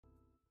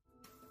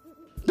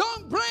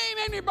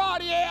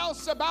anybody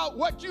else about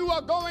what you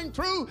are going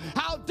through,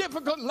 how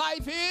difficult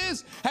life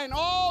is, and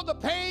all the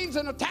pains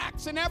and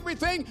attacks and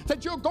everything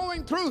that you're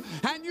going through,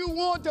 and you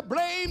want to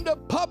blame the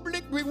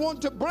public, we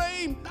want to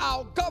blame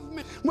our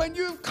government. When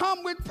you've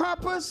come with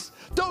purpose,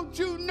 don't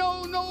you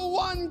know no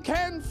one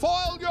can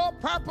foil your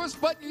purpose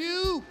but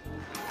you?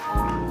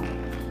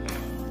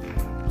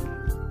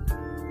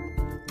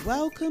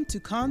 Welcome to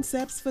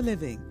Concepts for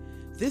Living.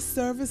 This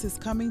service is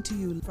coming to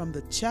you from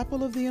the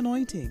Chapel of the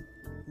Anointing.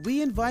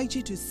 We invite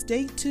you to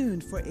stay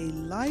tuned for a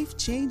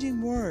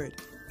life-changing word.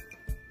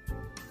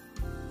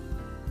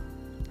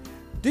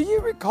 Do you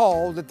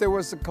recall that there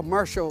was a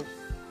commercial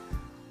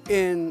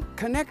in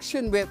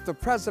connection with the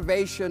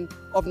preservation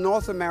of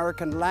North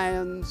American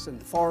lands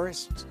and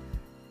forests,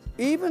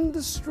 even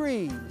the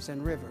streams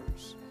and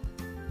rivers?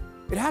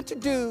 It had to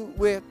do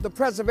with the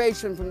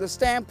preservation from the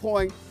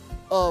standpoint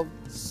of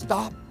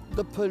stop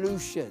the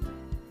pollution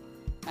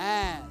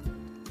and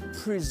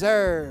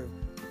preserve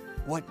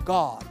what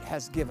God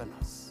has given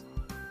us.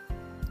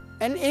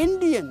 An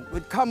Indian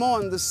would come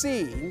on the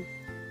scene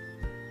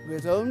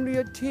with only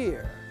a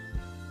tear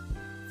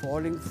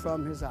falling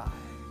from his eye.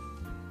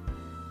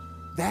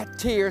 That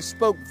tear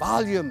spoke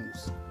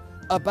volumes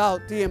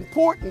about the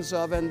importance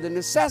of and the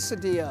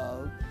necessity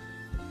of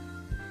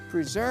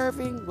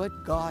preserving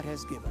what God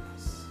has given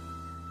us.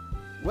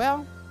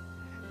 Well,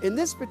 in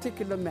this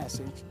particular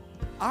message,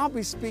 I'll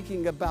be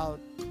speaking about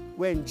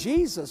when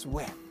Jesus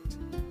wept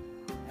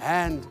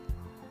and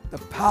the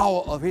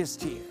power of his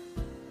tear.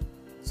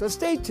 So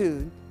stay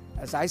tuned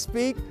as I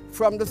speak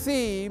from the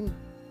theme,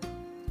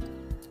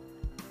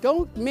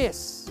 don't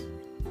miss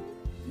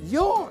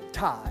your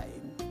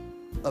time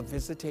of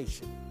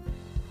visitation.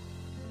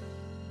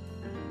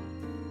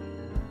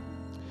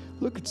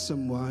 Look at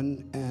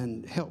someone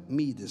and help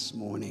me this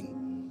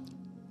morning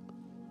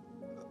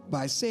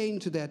by saying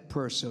to that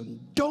person,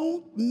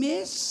 don't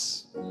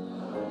miss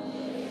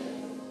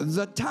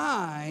the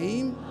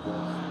time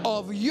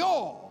of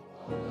your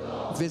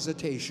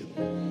visitation.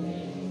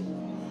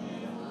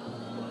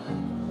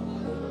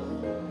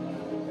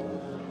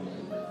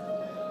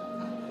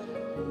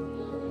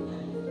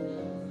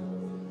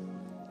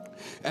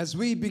 As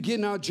we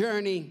begin our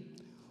journey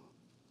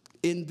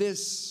in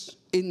this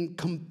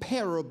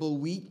incomparable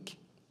week,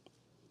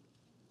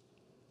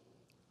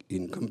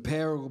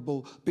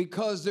 incomparable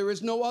because there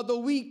is no other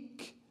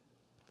week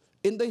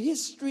in the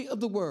history of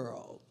the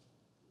world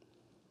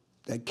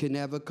that can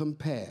ever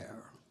compare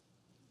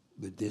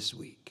with this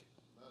week.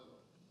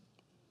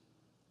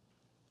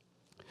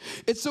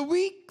 It's a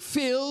week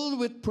filled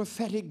with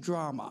prophetic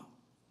drama.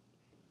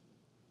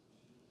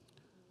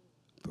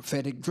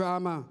 Prophetic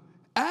drama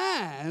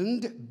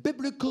and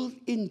biblical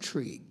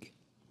intrigue.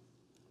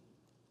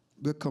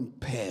 We're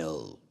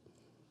compelled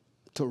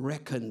to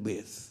reckon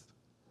with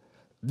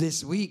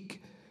this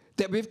week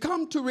that we've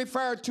come to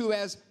refer to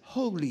as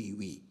Holy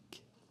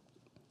Week.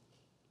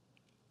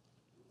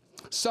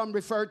 Some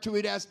refer to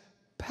it as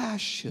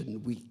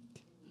Passion Week.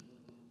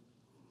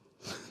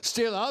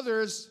 Still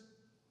others,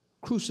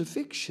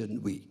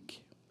 Crucifixion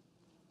Week.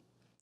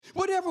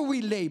 Whatever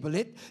we label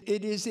it,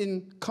 it is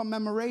in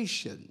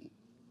commemoration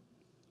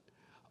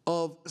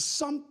of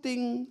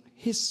something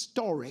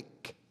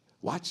historic,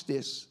 watch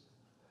this,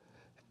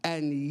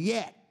 and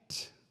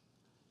yet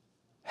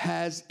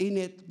has in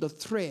it the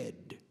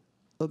thread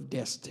of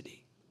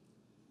destiny.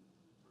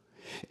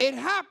 It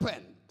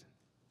happened,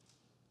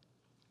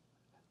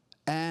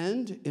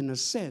 and in a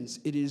sense,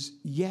 it is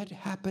yet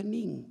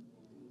happening.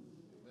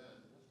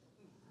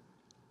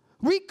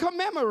 We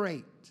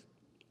commemorate,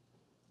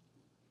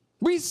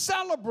 we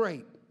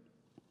celebrate,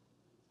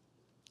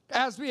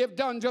 as we have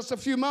done just a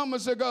few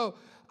moments ago.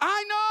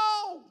 I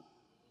know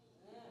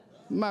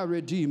my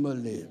Redeemer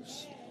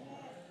lives.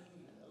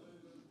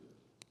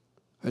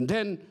 And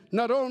then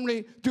not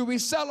only do we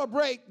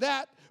celebrate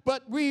that,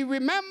 but we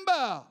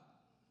remember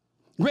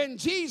when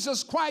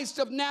Jesus Christ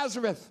of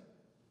Nazareth,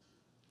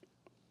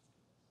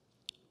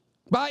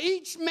 by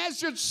each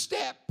measured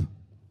step,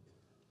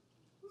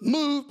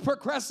 moved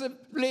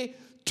progressively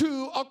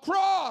to a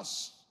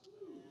cross,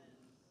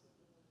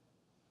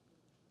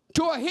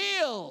 to a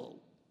hill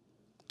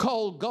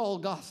called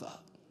Golgotha,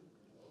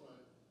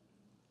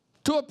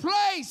 to a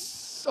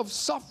place of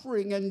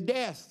suffering and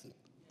death.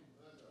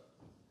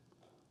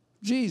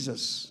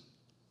 Jesus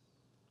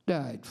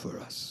died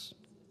for us.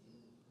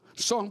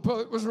 Song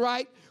poet was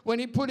right when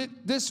he put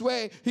it this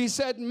way. He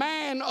said,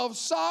 man of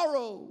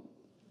sorrow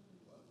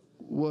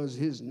was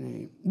his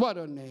name. What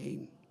a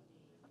name.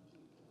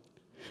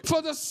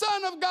 For the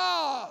Son of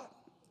God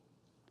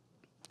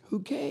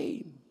who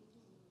came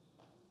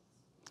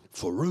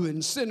for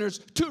ruined sinners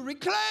to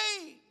reclaim.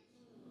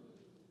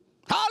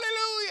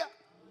 Hallelujah.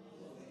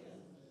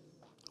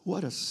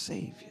 What a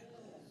Savior.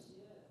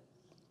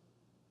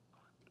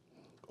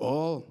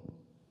 All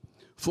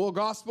four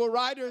gospel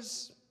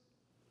writers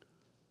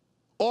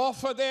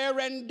offer their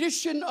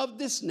rendition of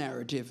this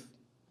narrative,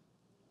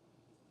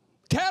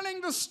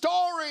 telling the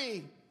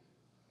story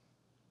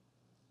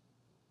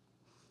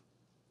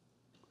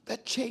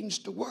that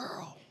changed the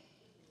world.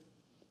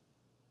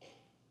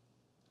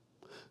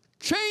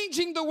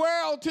 changing the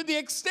world to the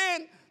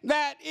extent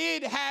that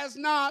it has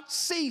not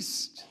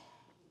ceased.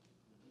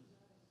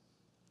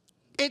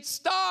 It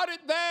started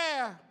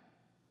there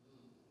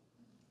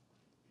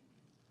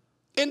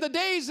in the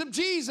days of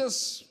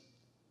Jesus,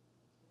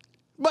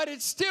 but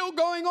it's still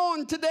going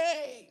on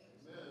today.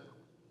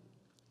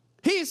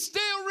 He's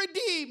still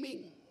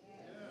redeeming.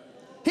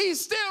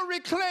 He's still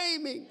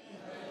reclaiming.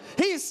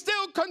 He's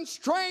still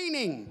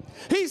constraining.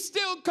 He's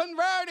still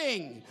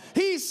converting.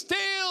 He's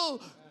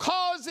still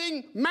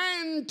causing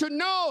man to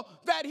know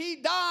that he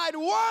died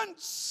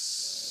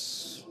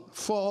once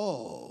for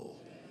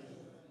all.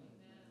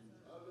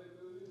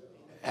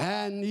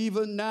 And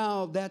even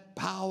now, that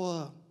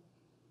power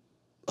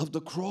of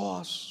the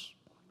cross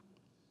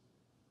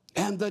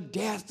and the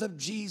death of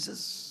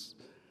Jesus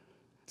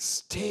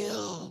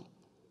still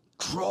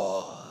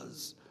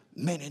draws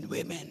men and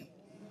women.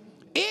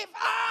 If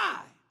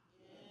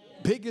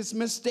biggest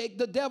mistake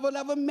the devil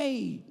ever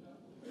made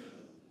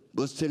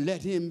was to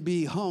let him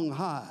be hung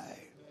high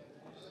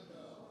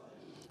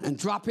and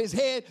drop his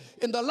head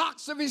in the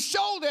locks of his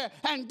shoulder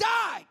and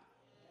died.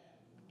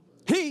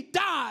 He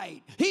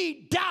died.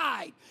 He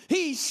died.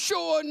 He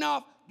sure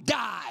enough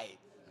died.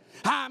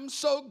 I'm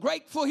so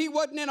grateful he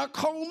wasn't in a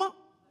coma.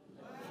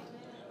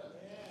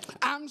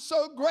 I'm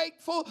so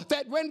grateful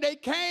that when they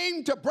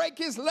came to break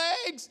his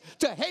legs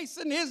to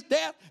hasten his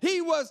death,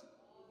 he was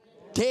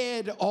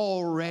dead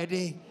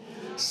already.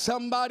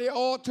 Somebody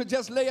ought to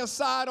just lay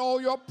aside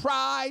all your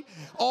pride,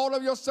 all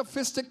of your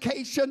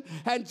sophistication,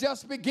 and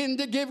just begin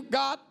to give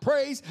God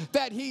praise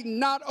that he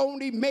not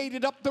only made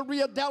it up the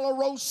Rio della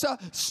Rosa,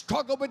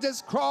 struggled with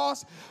his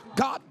cross.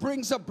 God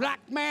brings a black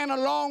man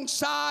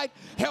alongside,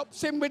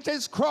 helps him with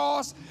his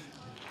cross,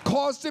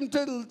 caused him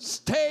to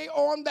stay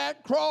on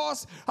that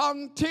cross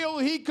until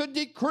he could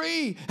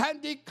decree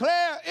and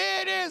declare,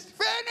 it is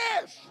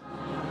finished.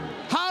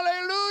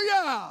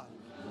 Hallelujah.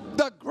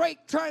 The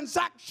great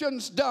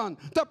transaction's done.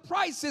 The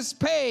price is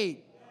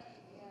paid.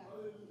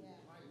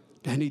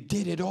 And he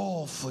did it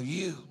all for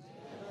you.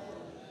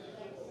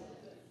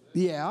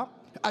 Yeah,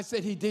 I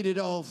said he did it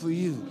all for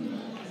you.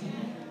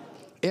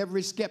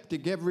 Every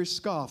skeptic, every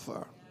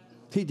scoffer,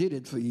 he did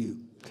it for you.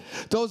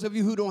 Those of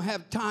you who don't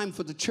have time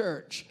for the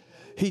church,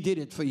 he did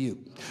it for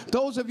you.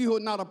 Those of you who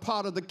are not a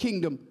part of the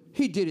kingdom,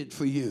 he did it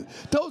for you.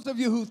 Those of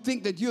you who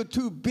think that you're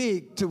too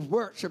big to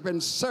worship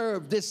and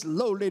serve this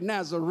lowly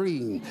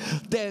Nazarene,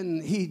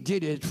 then he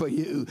did it for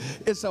you.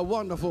 It's a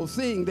wonderful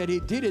thing that he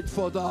did it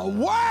for the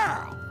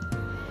world.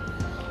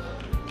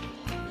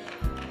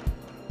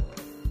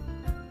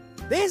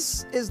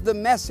 This is the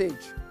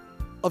message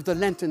of the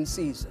Lenten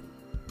season.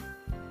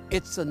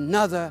 It's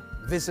another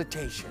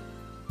visitation.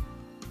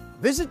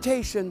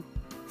 Visitation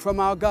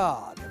from our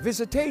God. A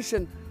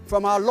visitation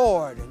from our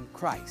Lord and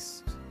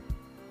Christ.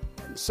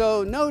 And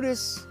so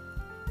notice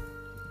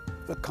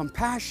the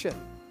compassion.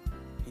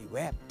 He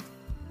wept.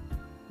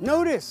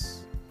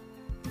 Notice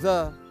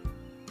the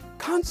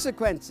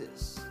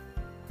consequences.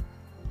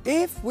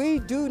 If we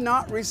do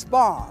not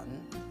respond,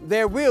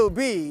 there will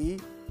be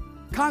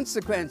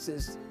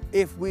consequences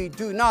if we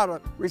do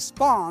not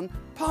respond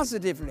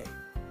positively.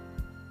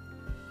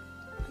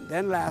 And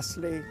then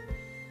lastly,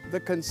 the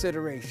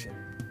consideration.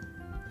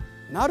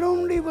 Not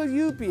only will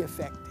you be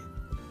affected,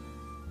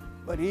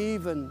 but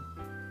even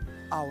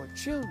our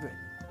children.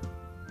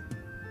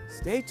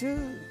 Stay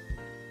tuned.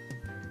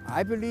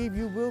 I believe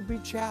you will be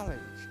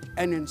challenged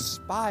and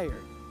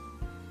inspired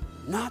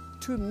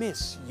not to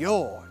miss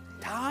your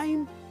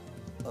time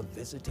of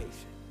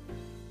visitation.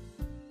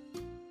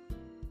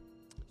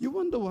 You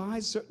wonder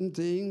why certain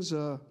things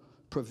are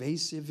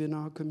pervasive in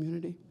our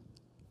community?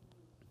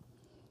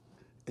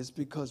 It's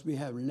because we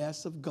have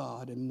less of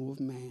God and more of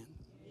man.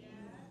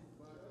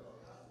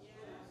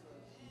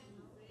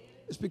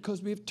 It's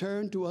because we've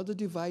turned to other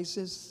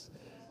devices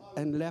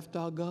and left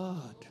our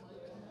God.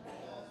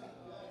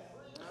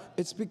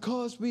 It's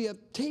because we have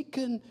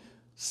taken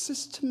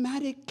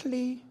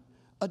systematically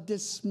a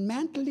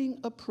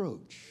dismantling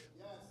approach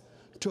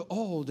to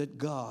all that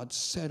God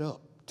set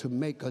up to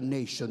make a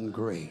nation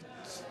great.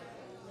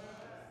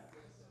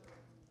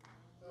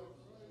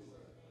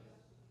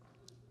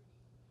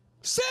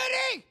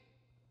 City,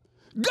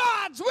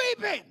 God's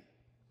weeping.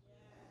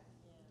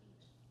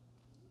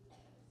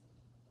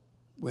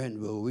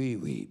 When will we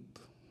weep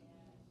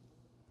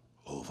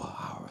over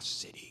our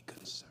city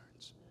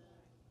concerns?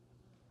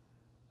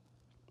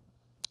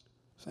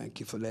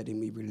 Thank you for letting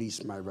me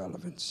release my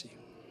relevancy.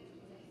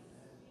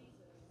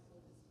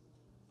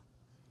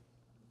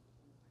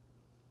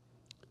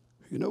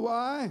 You know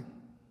why?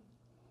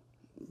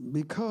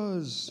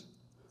 Because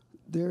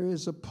there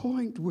is a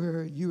point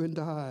where you and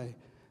I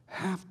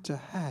have to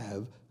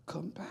have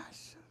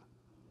compassion.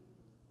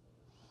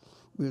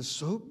 We're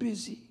so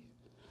busy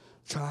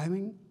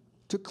trying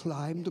to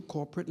climb the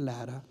corporate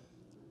ladder,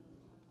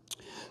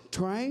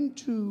 trying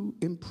to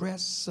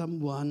impress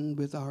someone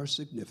with our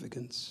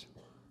significance,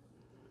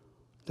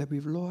 that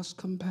we've lost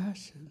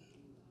compassion.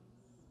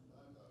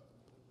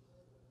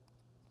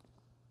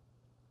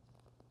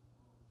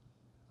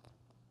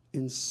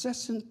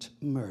 Incessant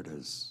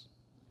murders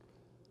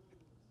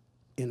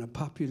in a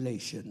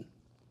population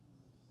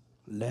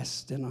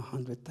less than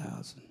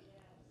 100,000.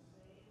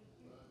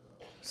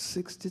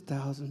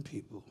 60,000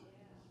 people.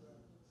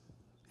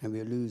 And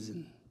we're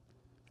losing.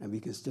 And we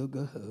can still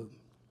go home.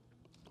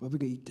 What are we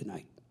going to eat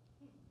tonight?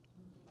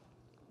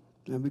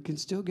 And we can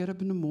still get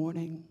up in the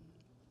morning.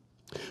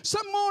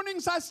 Some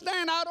mornings I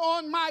stand out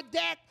on my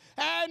deck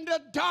and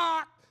the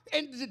dark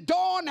and the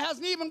dawn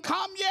hasn't even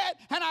come yet,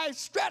 and I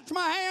stretch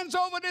my hands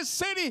over this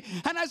city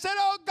and I said,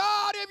 oh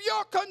God, if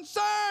you're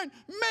concerned,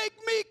 make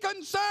me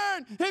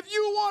concerned. If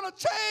you want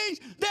to change,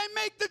 then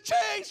make the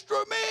change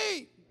through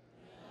me.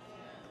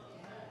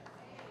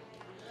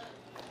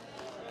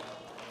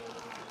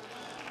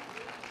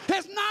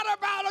 It's not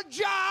about a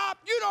job.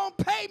 You don't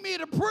pay me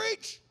to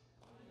preach.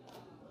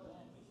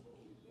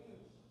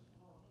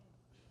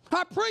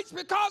 I preach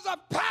because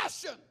of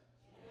passion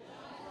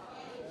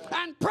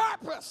and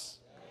purpose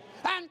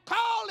and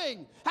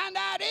calling, and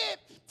that if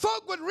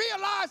folk would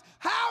realize,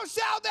 how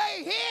shall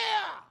they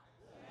hear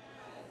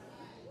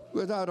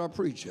without a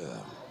preacher?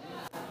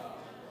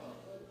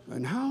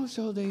 And how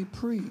shall they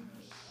preach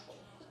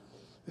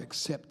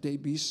except they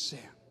be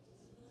sent?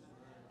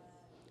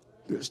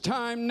 It's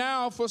time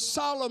now for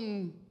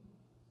solemn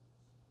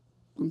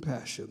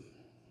compassion.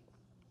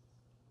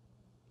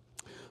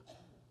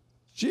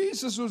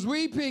 Jesus was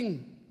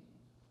weeping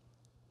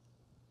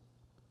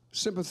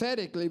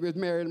sympathetically with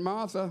Mary and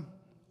Martha.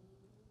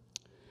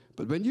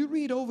 But when you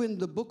read over in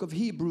the book of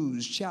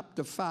Hebrews,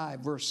 chapter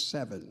 5, verse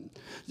 7,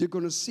 you're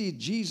going to see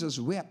Jesus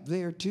wept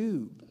there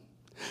too.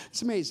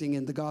 It's amazing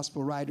in the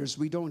gospel writers,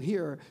 we don't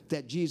hear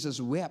that Jesus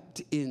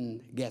wept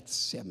in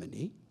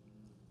Gethsemane.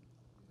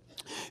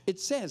 It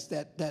says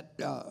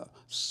that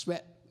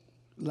sweat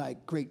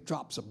like great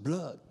drops of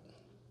blood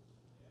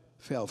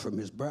fell from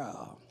his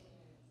brow.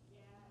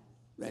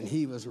 And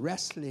he was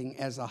wrestling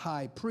as a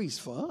high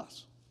priest for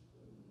us.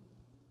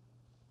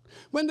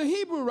 When the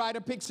Hebrew writer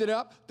picks it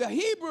up, the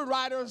Hebrew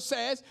writer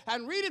says,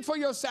 and read it for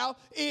yourself,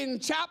 in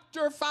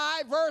chapter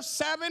 5, verse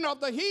 7 of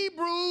the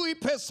Hebrew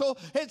epistle,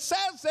 it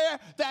says there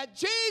that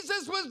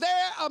Jesus was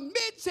there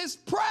amidst his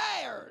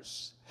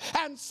prayers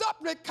and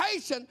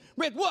supplication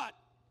with what?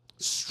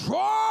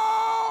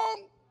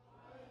 Strong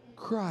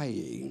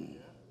crying.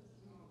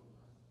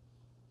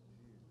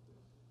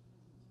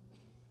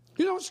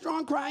 You know what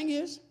strong crying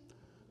is?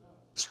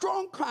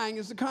 Strong crying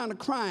is the kind of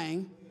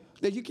crying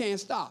that you can't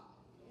stop.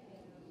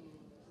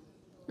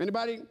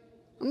 Anybody?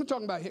 I'm not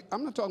talking about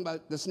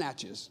the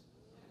snatches.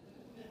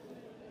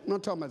 I'm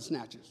not talking about the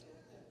snatches.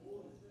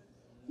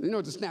 You know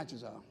what the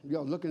snatches are?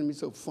 Y'all looking at me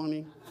so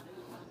funny.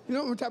 You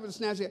know what type of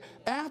snatches?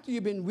 After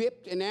you've been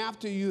whipped and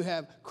after you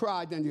have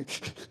cried, then you.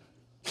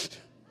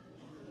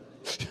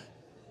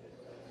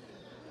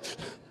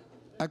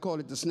 I call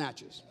it the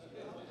snatches.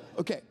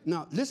 Okay,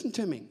 now listen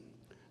to me.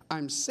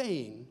 I'm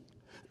saying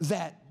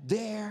that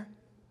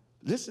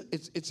listen,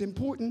 it's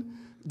important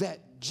that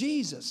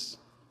Jesus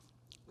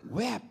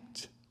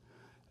wept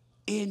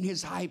in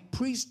his high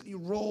priestly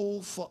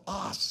role for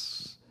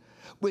us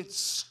with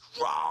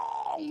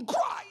strong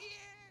crying.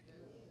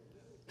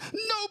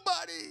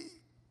 Nobody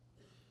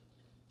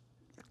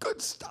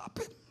could stop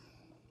him.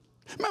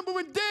 Remember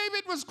when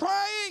David was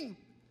crying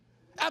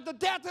at the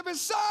death of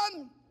his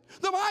son?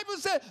 The Bible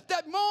said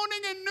that morning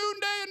and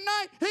noonday and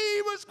night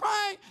he was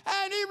crying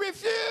and he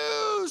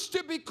refused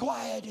to be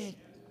quieted.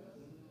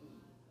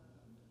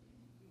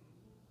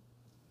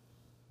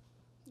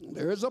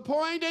 There is a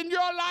point in your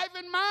life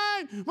and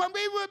mine when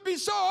we would be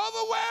so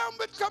overwhelmed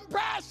with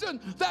compassion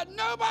that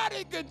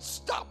nobody could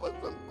stop us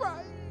from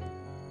crying.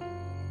 Well,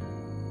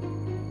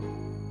 we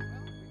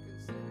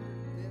consider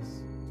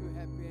this to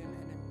have been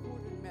an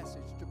important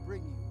message to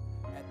bring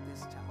you at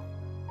this time.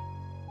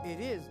 It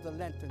is the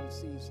Lenten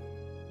season.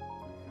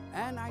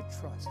 And I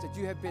trust that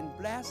you have been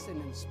blessed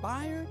and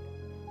inspired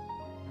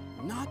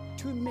not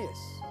to miss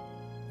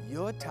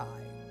your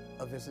time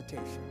of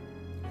visitation.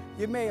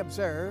 You may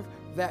observe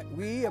that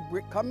we are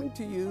coming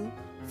to you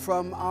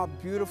from our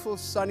beautiful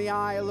sunny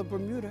Isle of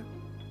Bermuda.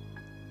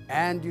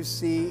 And you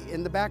see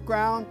in the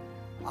background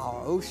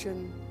our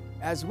ocean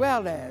as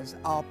well as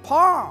our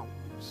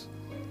palms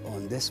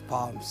on this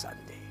Palm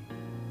Sunday.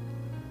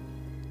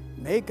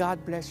 May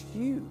God bless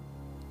you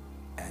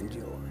and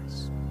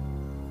yours.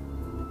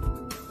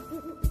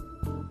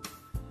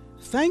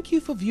 Thank you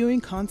for viewing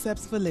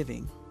Concepts for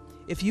Living.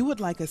 If you would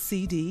like a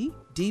CD,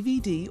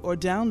 DVD, or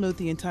download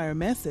the entire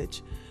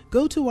message,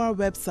 go to our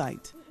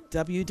website,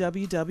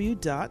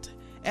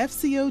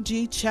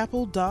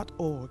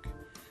 www.fcogchapel.org.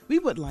 We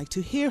would like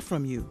to hear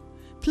from you.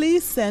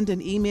 Please send an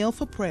email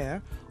for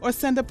prayer or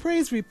send a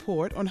praise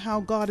report on how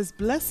God is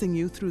blessing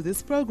you through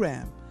this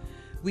program.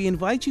 We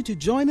invite you to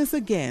join us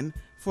again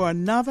for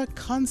another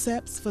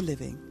Concepts for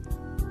Living.